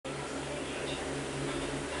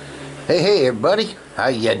Hey everybody, how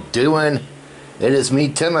you doing? It is me,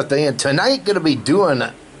 Timothy, and tonight gonna be doing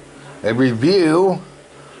a review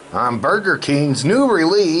on Burger King's new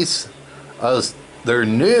release of their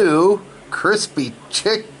new crispy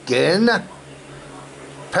chicken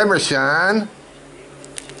Parmesan.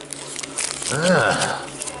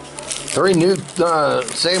 Three new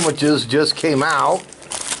sandwiches just came out.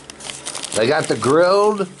 They got the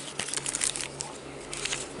grilled,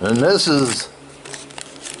 and this is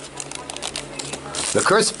the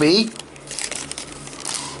crispy,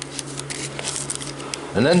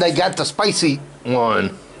 and then they got the spicy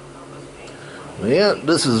one. Yeah,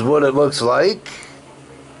 this is what it looks like.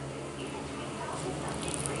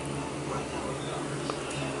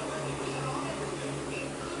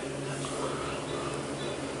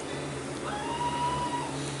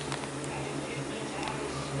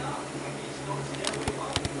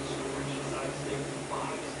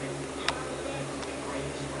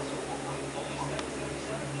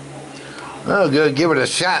 I'm gonna give it a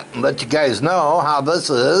shot and let you guys know how this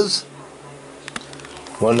is.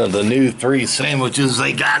 One of the new 3 sandwiches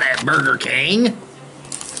they got at Burger King.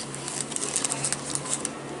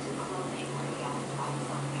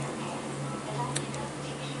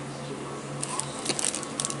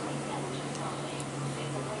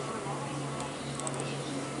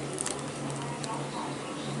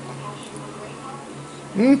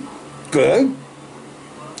 Good.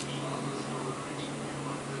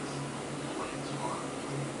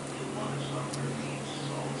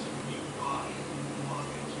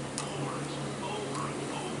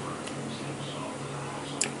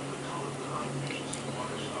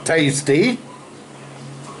 Tasty.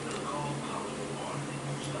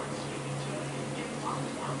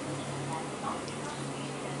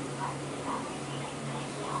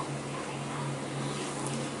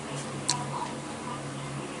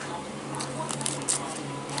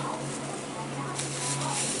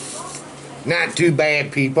 Not too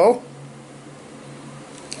bad, people.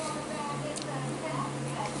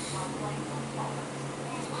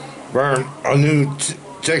 For a new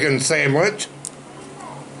chicken sandwich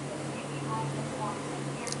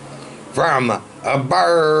from a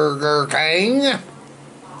Burger King.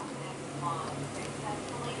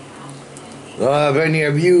 If any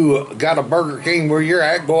of you got a Burger King where you're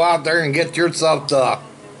at, go out there and get yourself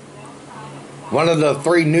one of the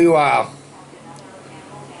 3 new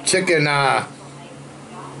chicken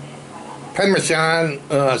Parmesan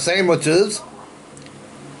sandwiches.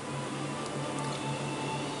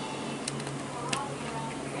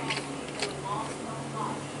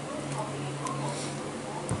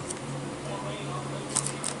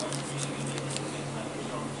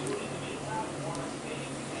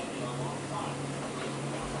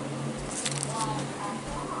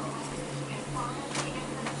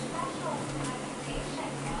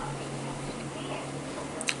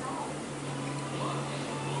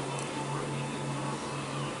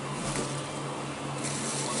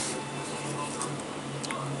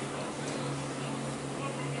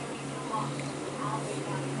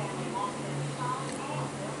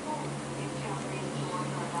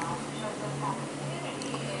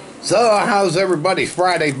 So, how's everybody's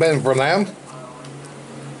Friday been for them?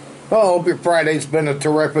 I hope your Friday's been a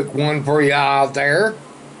terrific one for you out there.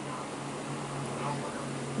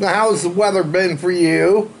 Now, how's the weather been for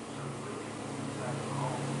you?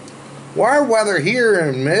 Well, our weather here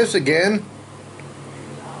in Michigan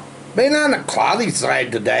been on the cloudy side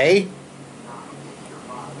today.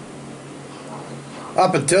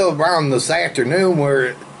 Up until around this afternoon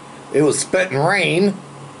where it was spitting rain.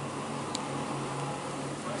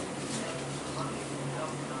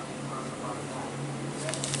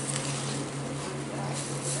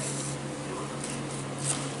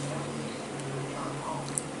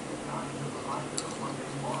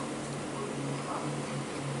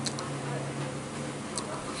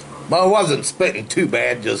 Well, it wasn't spitting too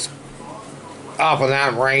bad, just off and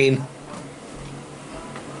on rain.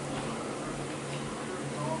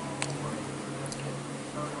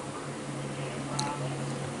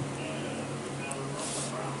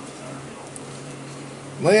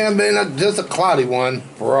 Well, been just a cloudy one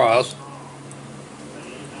for us.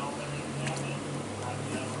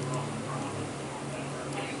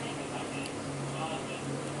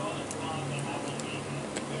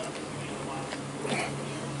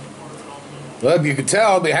 Well, if you can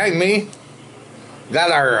tell behind me,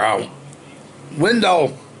 got our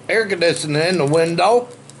window air conditioning in the window.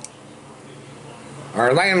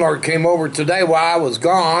 Our landlord came over today while I was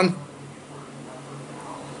gone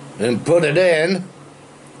and put it in.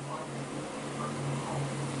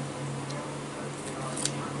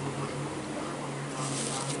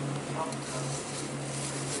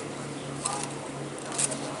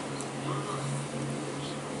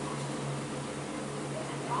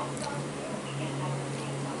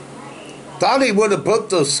 Thought he would have put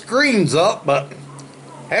the screens up, but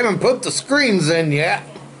haven't put the screens in yet.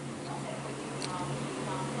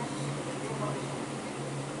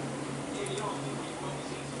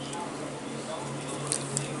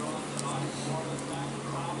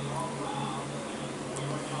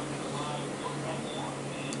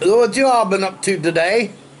 What you all been up to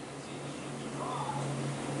today?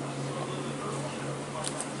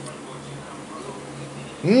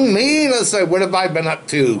 Me? Let's say, what have I been up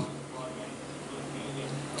to?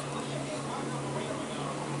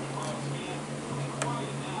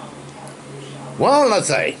 Well, let's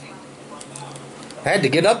say, had to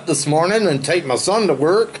get up this morning and take my son to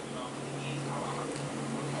work.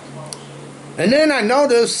 And then I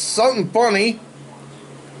noticed something funny.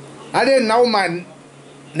 I didn't know my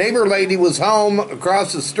neighbor lady was home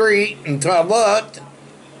across the street until I looked.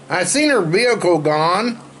 I seen her vehicle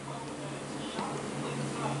gone.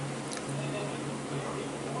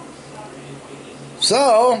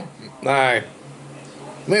 So,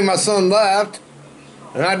 me and my son left,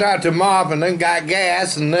 and I dropped him off and then got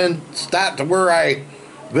gas and then stopped to where I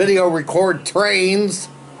video record trains.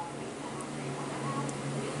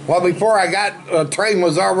 Well, before I got, a train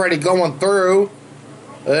was already going through,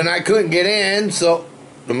 and I couldn't get in, so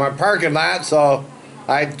to my parking lot, so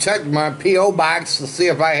I checked my P.O. Box to see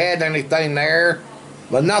if I had anything there,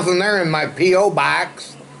 but nothing there in my P.O.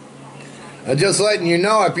 Box. Just letting you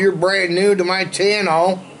know, if you're brand new to my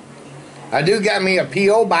channel, I do got me a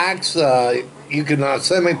P.O. Box. You can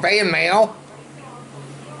send me fan mail.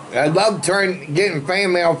 I love getting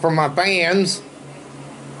fan mail from my fans.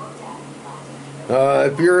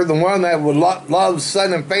 If you're the one that would love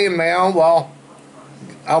sending fan mail, well,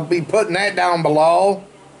 I'll be putting that down below.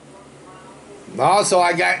 Also,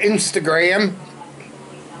 I got Instagram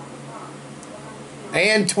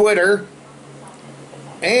and Twitter.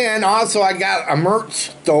 And also, I got a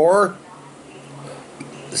merch store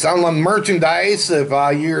selling merchandise. If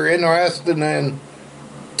you're interested in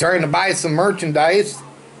trying to buy some merchandise,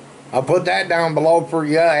 I'll put that down below for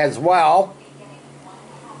you as well.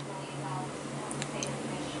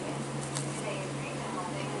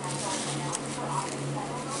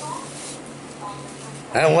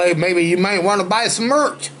 Anyway, maybe you might want to buy some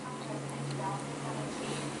merch.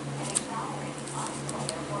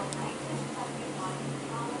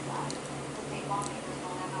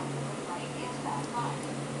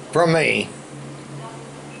 From me.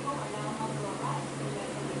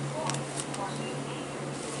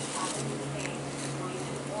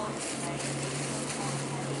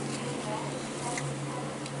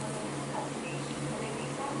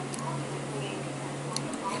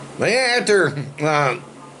 But yeah, after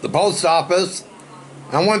the post office,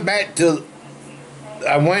 I went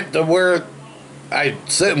to where I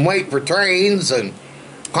sit and wait for trains, and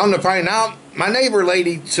come to find out, my neighbor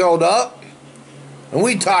lady showed up. And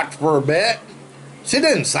we talked for a bit. She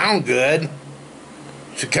didn't sound good.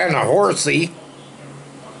 She kind of horsey.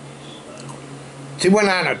 She went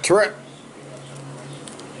on a trip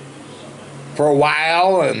for a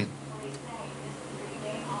while, and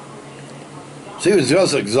she was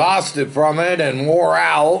just exhausted from it and wore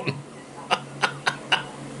out.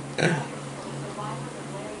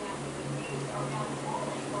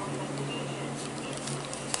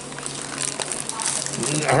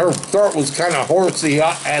 Her throat was kind of horsey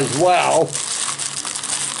as well.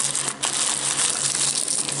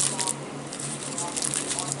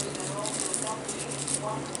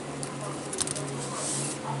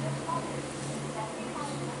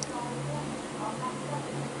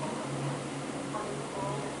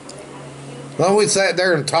 Well, we sat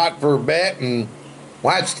there and talked for a bit and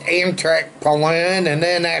watched Amtrak pull in, and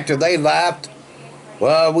then after they left,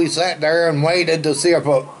 well, we sat there and waited to see if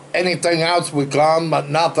anything else would come, but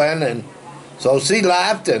nothing. And so she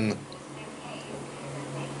left, and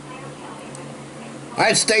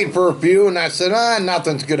I stayed for a few, and I said,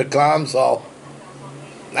 nothing's gonna come. So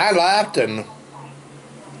I left and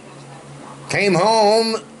came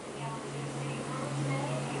home.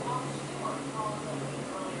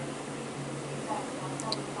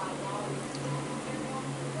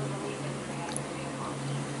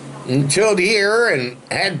 And chilled here and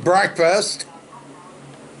had breakfast.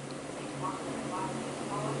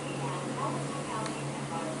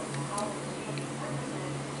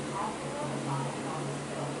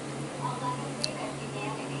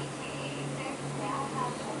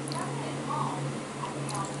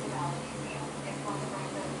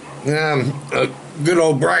 A good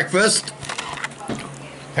old breakfast.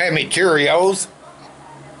 Had me Cheerios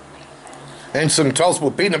and some toast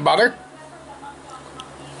with peanut butter.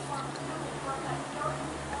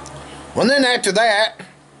 Well, then after that,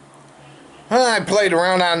 I played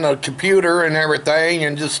around on the computer and everything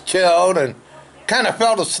and just chilled and kind of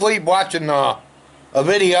fell asleep watching a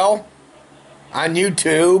video on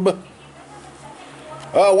YouTube.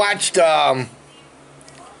 Watched Adam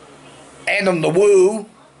the Woo.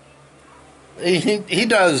 He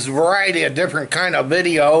does a variety of different kind of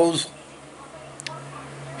videos.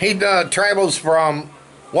 He travels from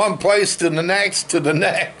one place to the next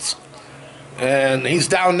and he's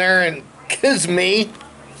down there in Kissimmee,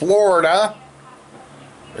 Florida,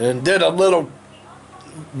 and did a little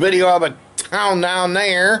video of a town down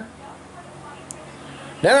there.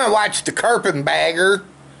 Then I watched the Carpetbagger.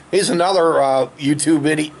 He's another YouTube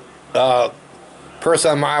video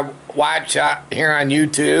person I watch here on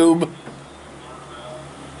YouTube.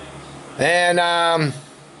 And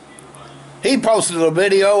he posted a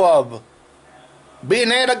video of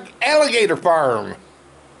being at an alligator farm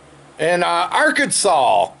in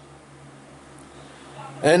Arkansas.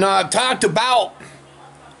 And talked about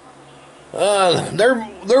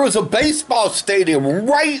there was a baseball stadium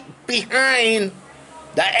right behind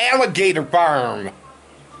the alligator farm.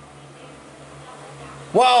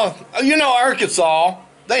 Well, you know Arkansas,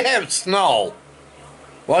 they have snow.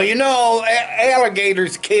 Well, you know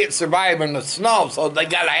alligators can't survive in the snow, so they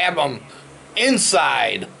gotta have them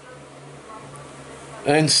inside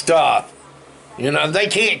and stuff. You know, they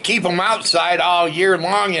can't keep them outside all year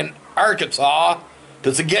long in Arkansas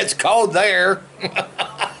because it gets cold there.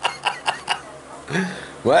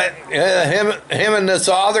 But him and this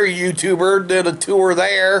other YouTuber did a tour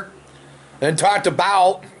there and talked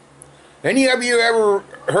about. Any of you ever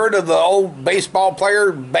heard of the old baseball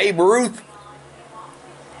player Babe Ruth?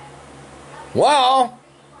 Well,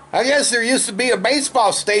 I guess there used to be a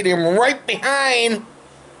baseball stadium right behind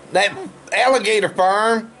that alligator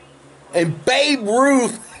farm, and Babe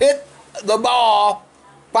Ruth hit the ball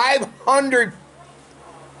 500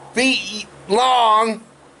 feet long,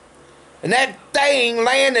 and that thing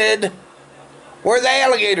landed where the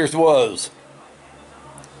alligators was.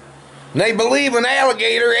 And they believe an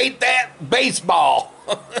alligator ate that baseball.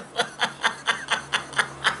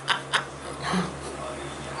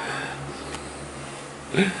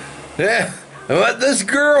 Yeah, but this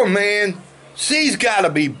girl, man, she's got to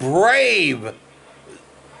be brave.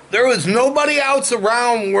 There was nobody else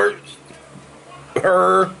around where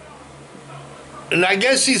her, and I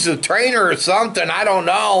guess she's a trainer or something, I don't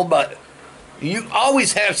know, but you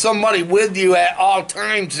always have somebody with you at all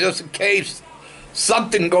times just in case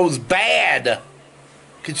something goes bad.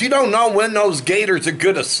 Because you don't know when those gators are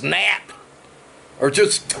going to snap or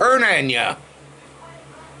just turn on you.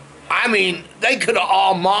 I mean, they could have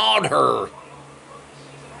all mauled her.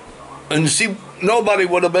 And nobody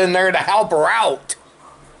would have been there to help her out.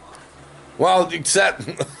 Well, except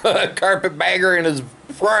Carpetbagger and his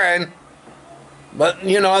friend. But,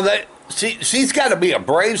 you know, she's got to be a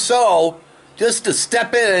brave soul just to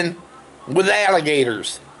step in with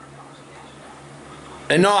alligators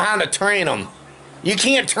and know how to train them. You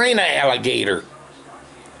can't train an alligator.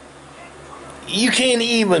 You can't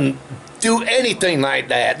even do anything like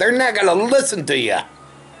that. They're not going to listen to you.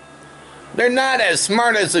 They're not as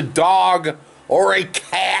smart as a dog or a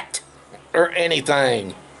cat or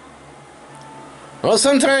anything. Well,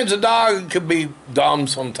 sometimes a dog could be dumb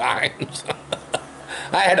sometimes.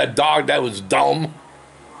 I had a dog that was dumb.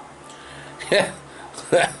 Yeah,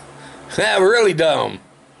 really dumb.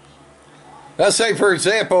 Let's say, for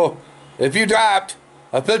example, if you dropped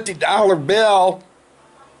a $50 bill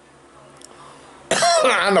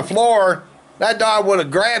on the floor, that dog would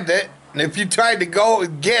have grabbed it, and if you tried to go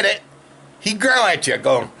and get it, he'd growl at you,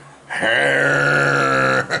 going,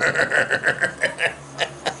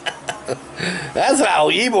 that's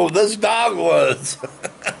how evil this dog was.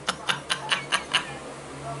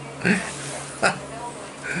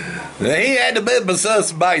 He had to be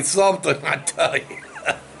possessed by something, I tell you.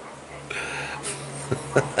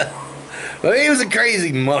 Well, he was a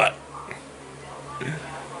crazy mutt.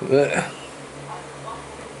 Yeah,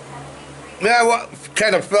 I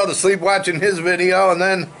kind of fell asleep watching his video, and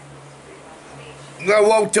then I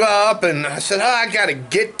woke up and I said, I gotta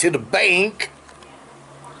get to the bank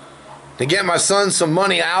to get my son some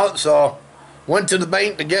money out. So went to the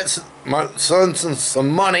bank to get my son some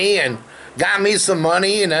money and got me some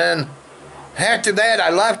money, and then after that I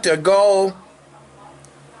left to go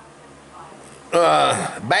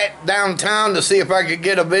back downtown to see if I could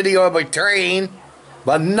get a video of a train,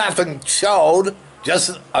 but nothing showed,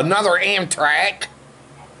 just another Amtrak.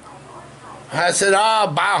 I said, oh,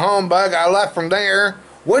 bye humbug. I left from there,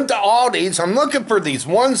 went to Aldi's. I'm looking for these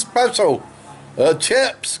one special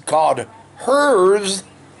chips called Hers,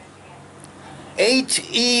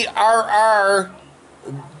 Herrr,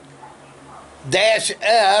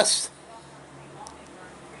 Because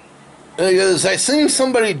I seen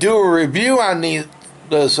somebody do a review on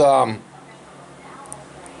this certain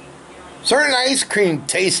ice cream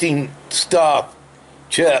tasting stuff,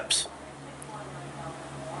 chips,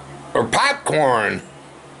 or popcorn,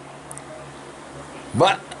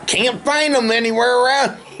 but can't find them anywhere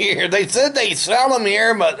around here. They said they sell them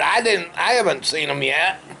here, but I haven't seen them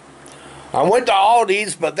yet. I went to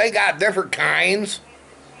Aldi's, but they got different kinds.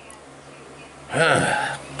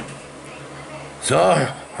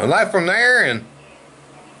 So I left from there and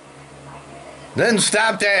then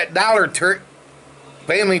stopped at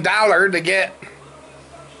Family Dollar to get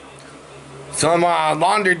some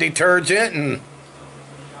laundry detergent, and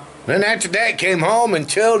then after that came home and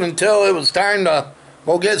chilled until it was time to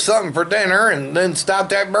go get something for dinner, and then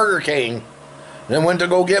stopped at Burger King. Then went to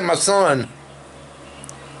go get my son.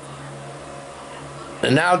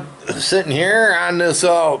 And now sitting here on this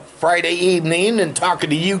Friday evening and talking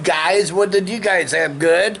to you guys. What did you guys have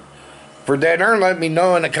good for dinner? Let me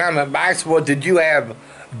know in the comment box. What did you have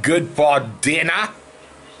good for dinner?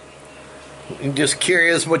 I'm just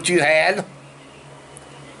curious what you had.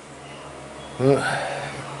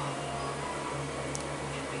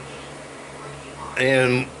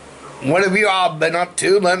 And what have you all been up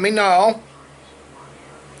to? Let me know.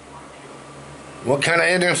 What kind of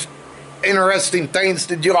interesting things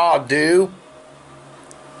did you all do?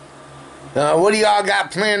 What do y'all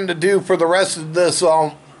got planned to do for the rest of this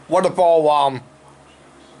wonderful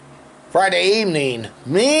Friday evening?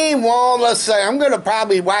 Me, well, let's say I'm going to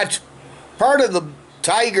probably watch part of the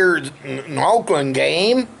Tigers and Oakland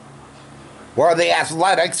game, or the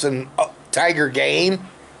Athletics and Tiger game,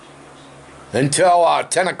 until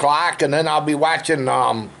 10 o'clock, and then I'll be watching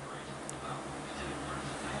a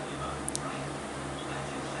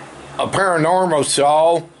paranormal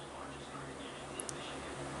show.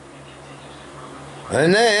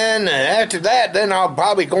 And then after that, then I'll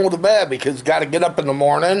probably go to bed because got to get up in the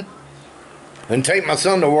morning and take my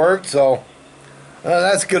son to work. So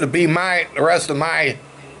that's going to be the rest of my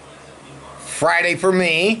Friday for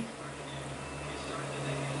me.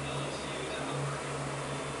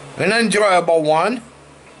 An enjoyable one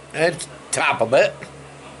at top of it.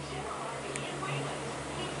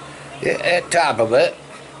 Yeah, at top of it.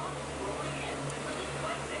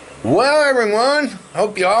 Well, everyone,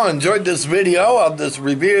 hope you all enjoyed this video of this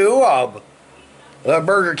review of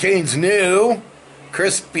Burger King's new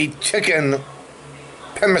crispy chicken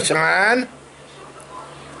Parmesen.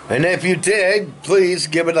 And if you did, please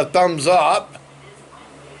give it a thumbs up.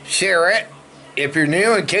 Share it. If you're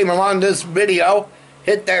new and came along this video,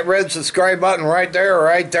 hit that red subscribe button right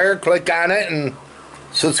there. Click on it and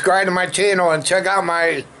subscribe to my channel and check out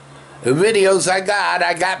my videos I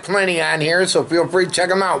got plenty on here, so feel free to check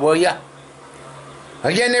them out, will ya?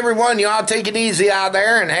 Again, everyone, y'all take it easy out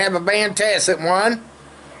there and have a fantastic one.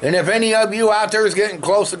 And if any of you out there is getting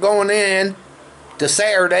close to going in to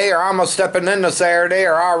Saturday, or almost stepping into Saturday,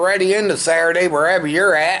 or already into Saturday, wherever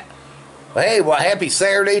you're at, well, hey, well, happy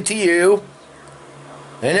Saturday to you.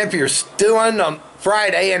 And if you're still on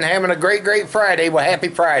Friday and having a great Friday, well, happy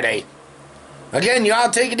Friday. Again, y'all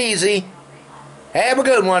take it easy. Have a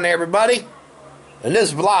good one, everybody. And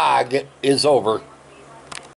this vlog is over.